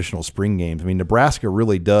traditional spring games. I mean, Nebraska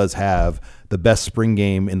really does have the best spring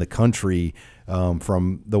game in the country,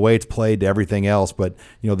 from the way it's played to everything else. But,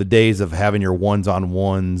 the days of having your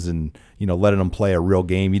ones-on-ones and, letting them play a real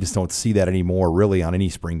game, you just don't see that anymore really on any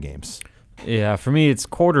spring games. Yeah, for me, it's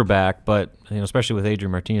quarterback, but especially with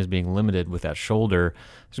Adrian Martinez being limited with that shoulder,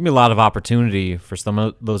 there's going to be a lot of opportunity for some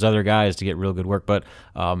of those other guys to get real good work. But,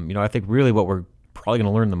 I think really what we're probably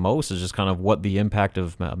going to learn the most is just kind of what the impact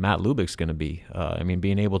of Matt Lubick's going to be.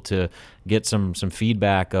 Being able to get some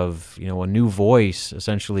feedback of, a new voice,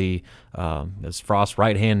 essentially, as Frost's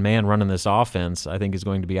right-hand man running this offense, I think is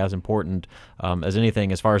going to be as important as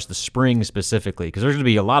anything as far as the spring specifically, because there's going to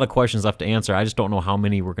be a lot of questions left to answer. I just don't know how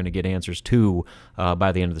many we're going to get answers to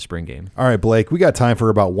by the end of the spring game. All right, Blake, we got time for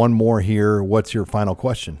about one more here. What's your final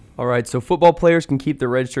question? All right, so football players can keep their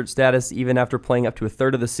redshirt status even after playing up to a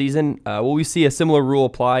third of the season. Will we see a similar rule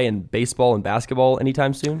apply in baseball and basketball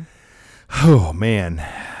anytime soon? Oh, man.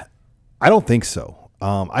 I don't think so.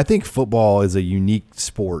 I think football is a unique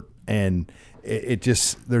sport, and it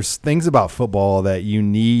just, there's things about football that you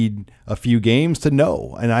need a few games to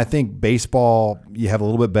know. And I think baseball, you have a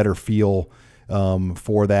little bit better feel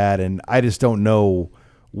for that. And I just don't know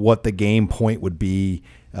what the game point would be.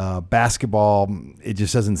 Basketball, it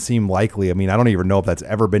just doesn't seem likely. I mean, I don't even know if that's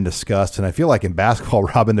ever been discussed. And I feel like in basketball,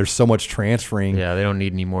 Robin, there's so much transferring. Yeah, they don't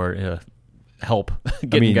need any more help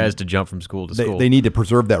getting guys to jump from school to school. They need to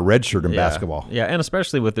preserve that red shirt in basketball. Yeah, and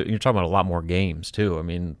especially with you're talking about a lot more games too. I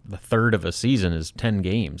mean, the third of a season is 10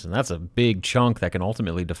 games, and that's a big chunk that can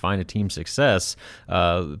ultimately define a team's success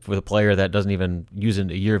with a player that doesn't even use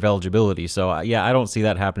a year of eligibility. So I don't see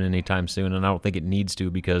that happening anytime soon, and I don't think it needs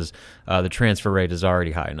to because the transfer rate is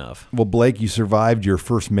already high enough. Well, Blake, you survived your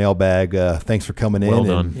first mailbag. Thanks for coming in. Well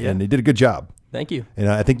done. And you did a good job. Thank you. And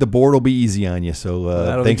I think the board will be easy on you.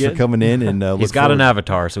 So thanks for coming in. And he's got an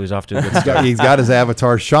avatar, so he's off to a good start. He's got his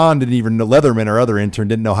avatar. Sean didn't even know, Leatherman, our other intern,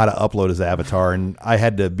 didn't know how to upload his avatar. And I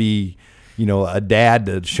had to be, a dad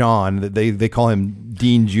to Sean. They call him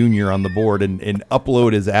Dean Jr. on the board and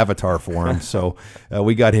upload his avatar for him. So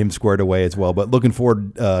we got him squared away as well. But looking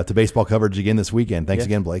forward to baseball coverage again this weekend. Thanks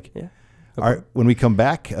again, Blake. Yeah. All right, when we come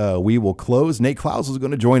back, we will close. Nate Klaus is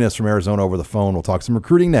going to join us from Arizona over the phone. We'll talk some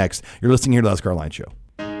recruiting next. You're listening here to the Husker Online Show.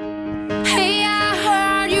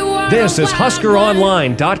 This is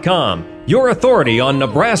HuskerOnline.com, your authority on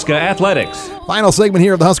Nebraska athletics. Final segment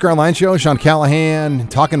here of the Husker Online Show. Sean Callahan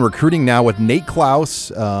talking recruiting now with Nate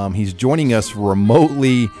Klaus. He's joining us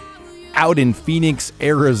remotely out in Phoenix,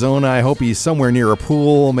 Arizona. I hope he's somewhere near a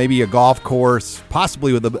pool, maybe a golf course,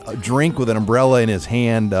 possibly with a drink with an umbrella in his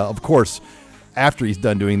hand. Of course, after he's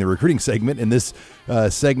done doing the recruiting segment. And this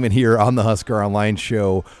segment here on the Husker Online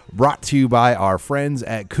Show brought to you by our friends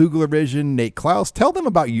at Kugler Vision. Nate Klaus, tell them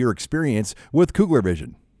about your experience with Kugler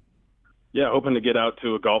Vision. Yeah, hoping to get out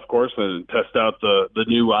to a golf course and test out the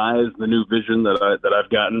new eyes, the new vision that I've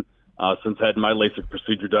gotten since I had my LASIK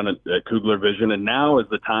procedure done at Kugler Vision. And now is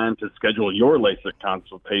the time to schedule your LASIK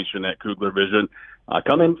consultation at Kugler Vision.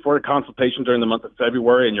 Come in for a consultation during the month of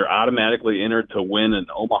February, and you're automatically entered to win an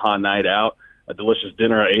Omaha night out, a delicious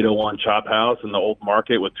dinner at 801 Chop House in the Old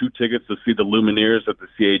Market with 2 tickets to see the Lumineers at the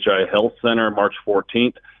CHI Health Center March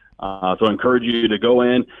 14th. So I encourage you to go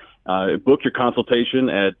in, book your consultation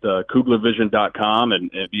at KuglerVision.com and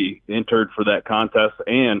be entered for that contest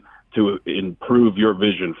and to improve your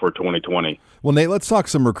vision for 2020. Well, Nate, let's talk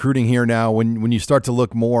some recruiting here now. When you start to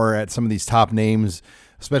look more at some of these top names,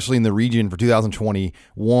 especially in the region for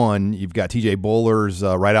 2021, you've got TJ Bollers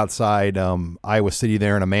right outside Iowa City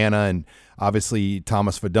there in Amana, and obviously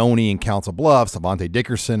Thomas Fidone in Council Bluffs, Avante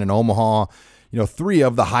Dickerson in Omaha. 3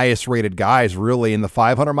 of the highest rated guys really in the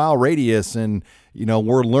 500-mile radius. And,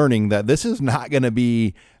 we're learning that this is not going to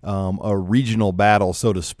be a regional battle,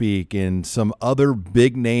 so to speak, and some other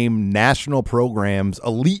big name national programs,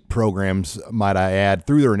 elite programs, might I add,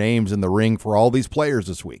 threw their names in the ring for all these players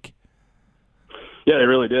this week. Yeah, they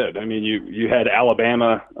really did. I mean, you had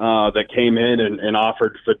Alabama that came in and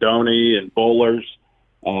offered Fidone and Bollers.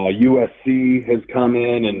 USC has come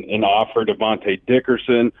in and offered Avante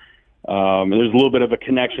Dickerson. And there's a little bit of a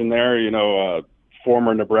connection there.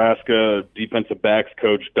 Former Nebraska defensive backs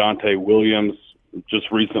coach Dante Williams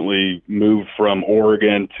just recently moved from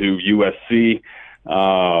Oregon to USC,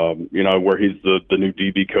 where he's the new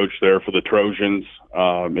DB coach there for the Trojans.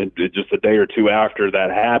 And just a day or two after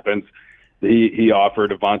that happens, he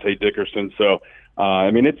offered Avante Dickerson. So,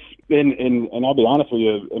 it's and I'll be honest with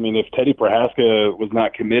you. I mean, if Teddy Prohaska was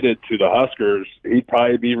not committed to the Huskers, he'd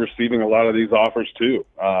probably be receiving a lot of these offers too.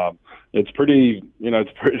 It's pretty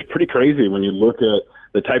crazy when you look at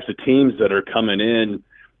the types of teams that are coming in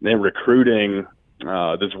and recruiting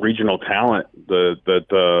this regional talent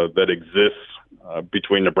that exists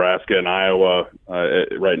between Nebraska and Iowa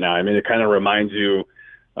right now. I mean, it kind of reminds you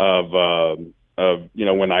of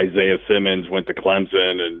when Isaiah Simmons went to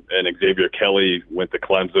Clemson and Xavier Kelly went to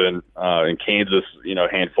Clemson in Kansas,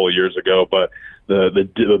 a handful of years ago. But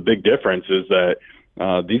the big difference is that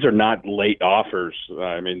these are not late offers.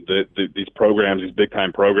 I mean, these programs, these big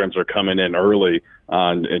time programs, are coming in early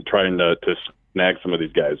and trying to snag some of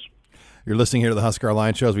these guys. You're listening here to the Husker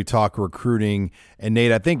Online Show as we talk recruiting. And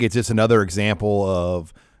Nate, I think it's just another example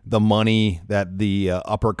of the money that the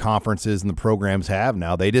upper conferences and the programs have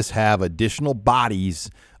now. They just have additional bodies,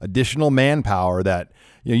 additional manpower that,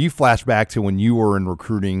 you flash back to when you were in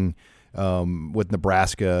recruiting with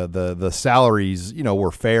Nebraska. The salaries,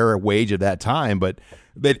 were fair wage at that time, but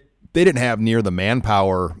they didn't have near the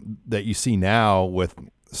manpower that you see now with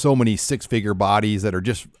so many 6-figure bodies that are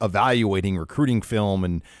just evaluating recruiting film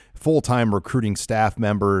and full-time recruiting staff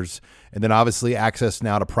members, and then obviously access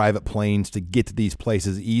now to private planes to get to these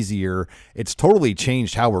places easier. It's totally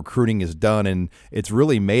changed how recruiting is done, and it's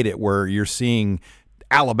really made it where you're seeing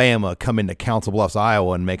Alabama come into Council Bluffs,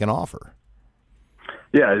 Iowa, and make an offer.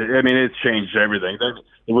 Yeah, I mean, it's changed everything.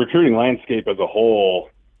 The recruiting landscape as a whole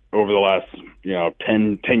over the last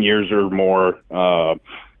 10 years or more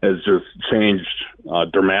has just changed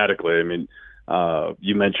dramatically. I mean,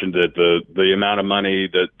 You mentioned it, the amount of money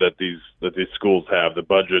that these schools have, the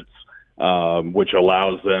budgets, which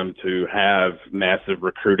allows them to have massive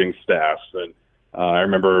recruiting staffs. And I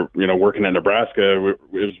remember, working at Nebraska, it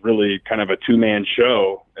was really kind of a two-man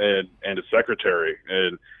show and a secretary.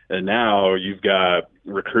 And now you've got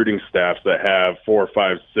recruiting staffs that have 4,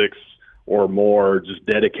 5, 6 or more just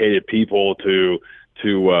dedicated people to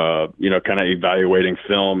kind of evaluating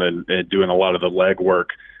film and doing a lot of the legwork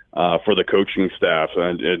for the coaching staff,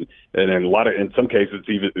 and in some cases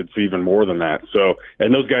it's even more than that. So,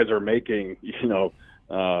 and those guys are making 6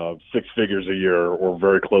 figures a year or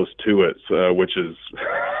very close to it, which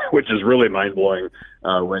is really mind blowing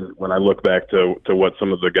when I look back to what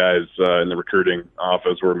some of the guys in the recruiting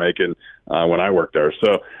office were making when I worked there.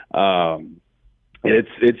 So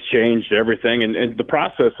it's changed everything, and the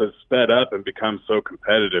process has sped up and become so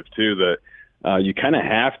competitive too that you kind of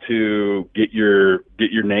have to get your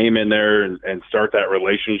name in there and start that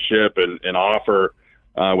relationship and offer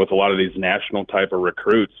with a lot of these national type of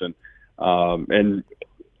recruits. And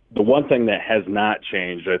the one thing that has not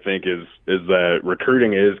changed, I think, is that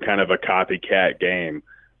recruiting is kind of a copycat game.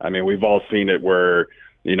 I mean, we've all seen it where,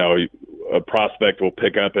 a prospect will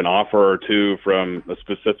pick up an offer or two from a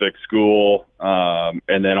specific school,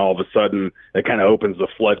 and then all of a sudden it kind of opens the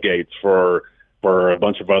floodgates for a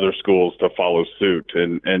bunch of other schools to follow suit.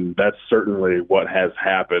 And that's certainly what has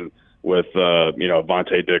happened with,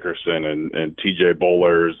 Vontae Dickerson and TJ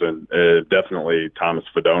Bollers and definitely Thomas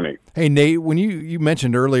Fidone. Hey, Nate, when you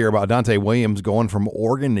mentioned earlier about Dante Williams going from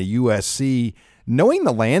Oregon to USC, knowing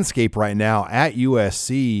the landscape right now at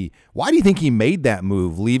USC, why do you think he made that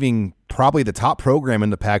move, leaving probably the top program in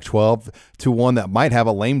the Pac-12 to one that might have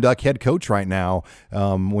a lame duck head coach right now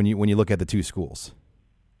when you look at the two schools?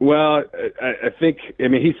 Well, I think,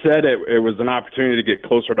 he said it was an opportunity to get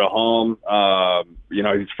closer to home.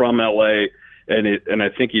 He's from LA, and I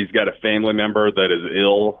think he's got a family member that is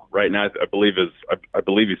ill right now. I believe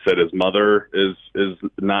he said his mother is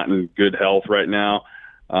not in good health right now.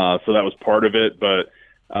 So that was part of it. But,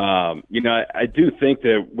 I do think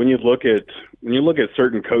that when you look at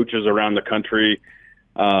certain coaches around the country,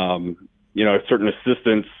 certain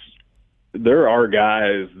assistants, there are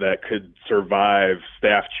guys that could survive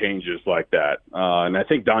staff changes like that. And I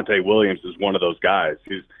think Dante Williams is one of those guys.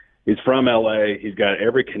 He's from LA. He's got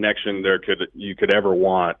every connection you could ever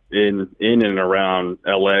want in and around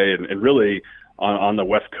LA and really on the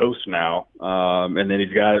West Coast now. And then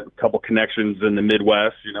he's got a couple connections in the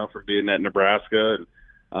Midwest, from being at Nebraska.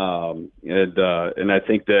 And I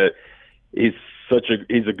think that he's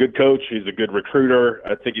a good coach. He's a good recruiter.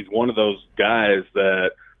 I think he's one of those guys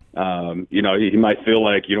that, he might feel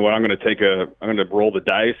like, I'm going to roll the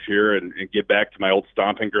dice here and get back to my old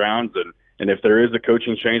stomping grounds. And if there is a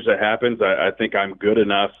coaching change that happens, I think I'm good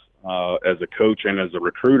enough as a coach and as a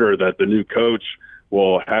recruiter that the new coach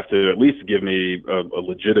will have to at least give me a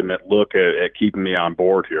legitimate look at keeping me on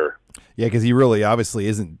board here. Yeah, because he really obviously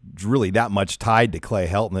isn't really that much tied to Clay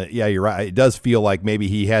Helton. Yeah, you're right. It does feel like maybe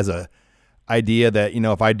he has a idea that,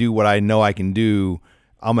 if I do what I know I can do,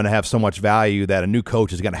 I'm going to have so much value that a new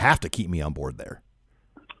coach is going to have to keep me on board there.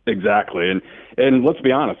 Exactly. And let's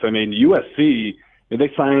be honest. USC,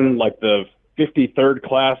 they signed like the 53rd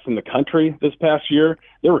class in the country this past year.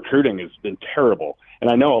 Their recruiting has been terrible.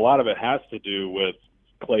 And I know a lot of it has to do with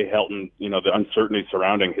Clay Helton, the uncertainty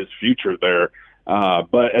surrounding his future there.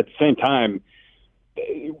 But at the same time,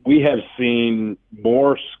 we have seen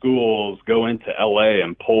more schools go into LA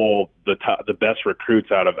and pull the best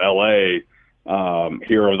recruits out of LA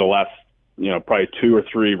here over the last, probably 2 or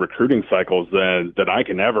 3 recruiting cycles that I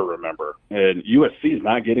can ever remember. And USC is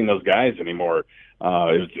not getting those guys anymore.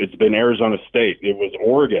 It's been Arizona State. It was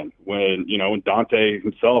Oregon when Dante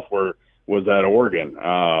himself was at Oregon,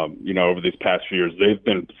 over these past few years. They've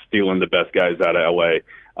been stealing the best guys out of LA,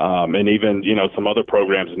 and even, some other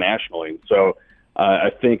programs nationally. So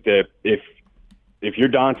I think that if you're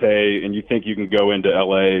Dante and you think you can go into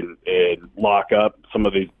LA and lock up some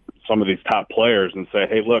of these top players and say,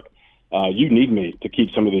 hey, look, you need me to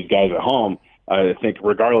keep some of these guys at home. I think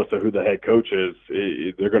regardless of who the head coach is,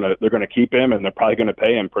 they're gonna keep him, and they're probably gonna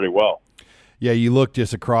pay him pretty well. Yeah, you look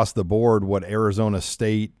just across the board what Arizona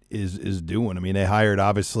State is doing. They hired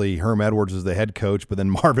obviously Herm Edwards as the head coach, but then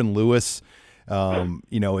Marvin Lewis,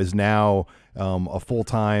 is now a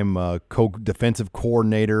full-time defensive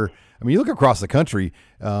coordinator. You look across the country,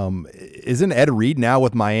 isn't Ed Reed now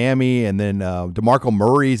with Miami? And then DeMarco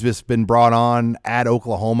Murray's just been brought on at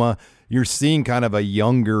Oklahoma. You're seeing kind of a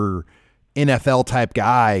younger NFL type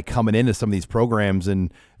guy coming into some of these programs.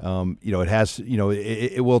 And,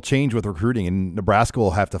 it will change with recruiting, and Nebraska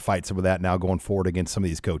will have to fight some of that now going forward against some of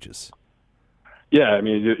these coaches. Yeah, I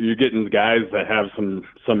mean, you're getting guys that have some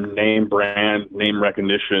name brand, name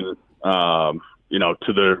recognition, to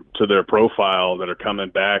their profile that are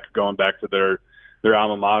going back to their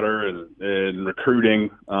alma mater and recruiting,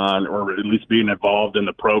 or at least being involved in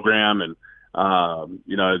the program. And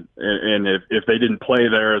and if they didn't play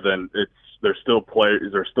there, then they're still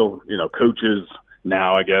players. They're still coaches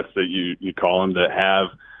now, I guess, that you call them, that have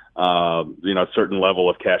a certain level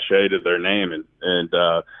of cachet to their name, and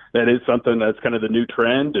that is something that's kind of the new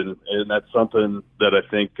trend, and that's something that I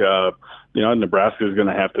think Nebraska is going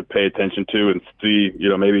to have to pay attention to and see,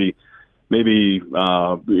 maybe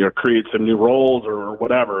create some new roles or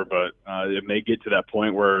whatever, but it may get to that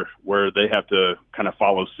point where they have to kind of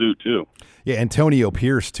follow suit too. Yeah, Antonio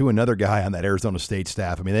Pierce too, another guy on that Arizona State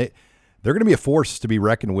staff. I mean, they're going to be a force to be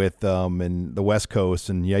reckoned with in the West Coast,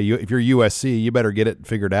 and if you're USC, you better get it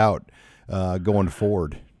figured out going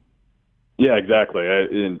forward. Yeah, exactly.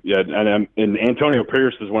 And Antonio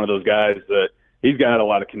Pierce is one of those guys that he's got a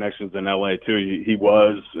lot of connections in LA too. He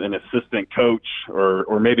was an assistant coach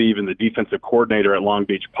or maybe even the defensive coordinator at Long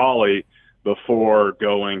Beach Poly before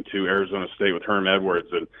going to Arizona State with Herm Edwards.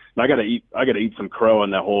 And I got to eat some crow on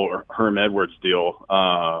that whole Herm Edwards deal.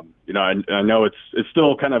 I know it's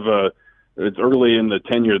still kind of it's early in the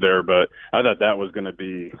tenure there, but I thought that was going to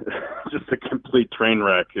be just a complete train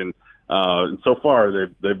wreck. And so far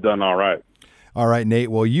they've done all right. All right, Nate.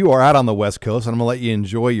 Well, you are out on the West Coast, and I'm going to let you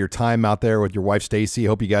enjoy your time out there with your wife, Stacy.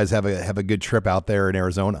 Hope you guys have a good trip out there in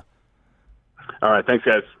Arizona. All right. Thanks,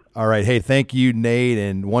 guys. All right. Hey, thank you, Nate.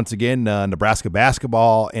 And once again, Nebraska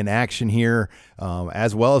basketball in action here,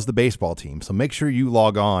 as well as the baseball team. So make sure you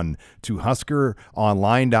log on to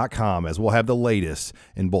HuskerOnline.com, as we'll have the latest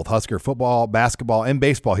in both Husker football, basketball, and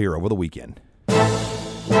baseball here over the weekend.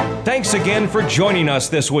 Thanks again for joining us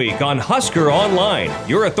this week on Husker Online,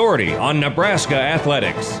 your authority on Nebraska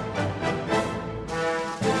athletics.